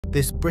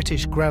This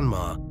British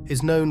grandma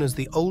is known as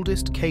the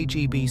oldest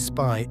K.G.B.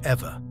 spy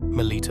ever.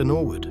 Melita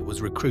Norwood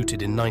was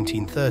recruited in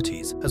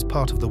 1930s as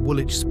part of the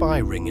Woolwich spy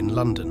ring in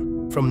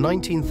London. From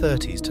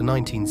 1930s to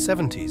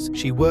 1970s,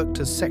 she worked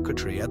as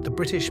secretary at the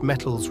British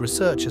Metals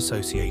Research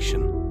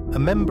Association, a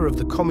member of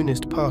the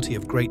Communist Party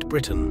of Great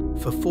Britain.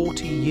 For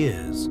 40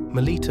 years,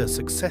 Melita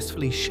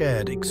successfully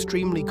shared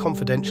extremely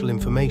confidential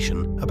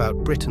information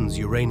about Britain's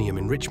uranium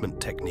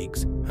enrichment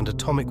techniques and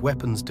atomic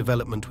weapons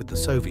development with the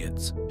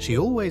Soviets. She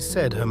always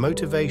said her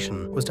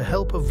motivation was to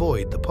help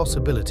avoid the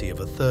possibility of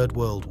a Third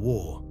World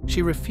War.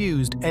 She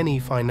refused any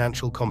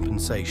financial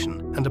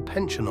compensation and a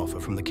pension offer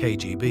from the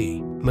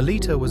K.G.B.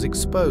 Melita was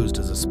exposed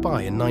as a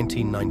spy in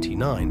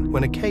 1999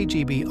 when a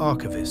K.G.B.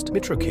 archivist,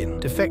 Mitrokhin,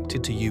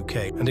 defected to UK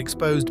and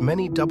exposed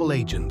many double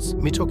agents.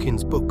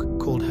 Mitrokhin's book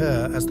called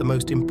her as the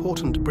most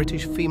important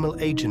British female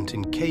agent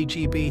in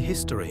K.G.B.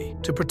 history.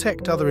 To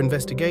protect other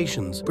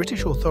investigations,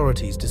 British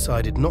authorities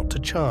decided not to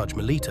charge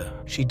Melita.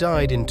 She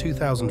died in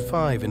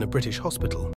 2005 in a British hospital.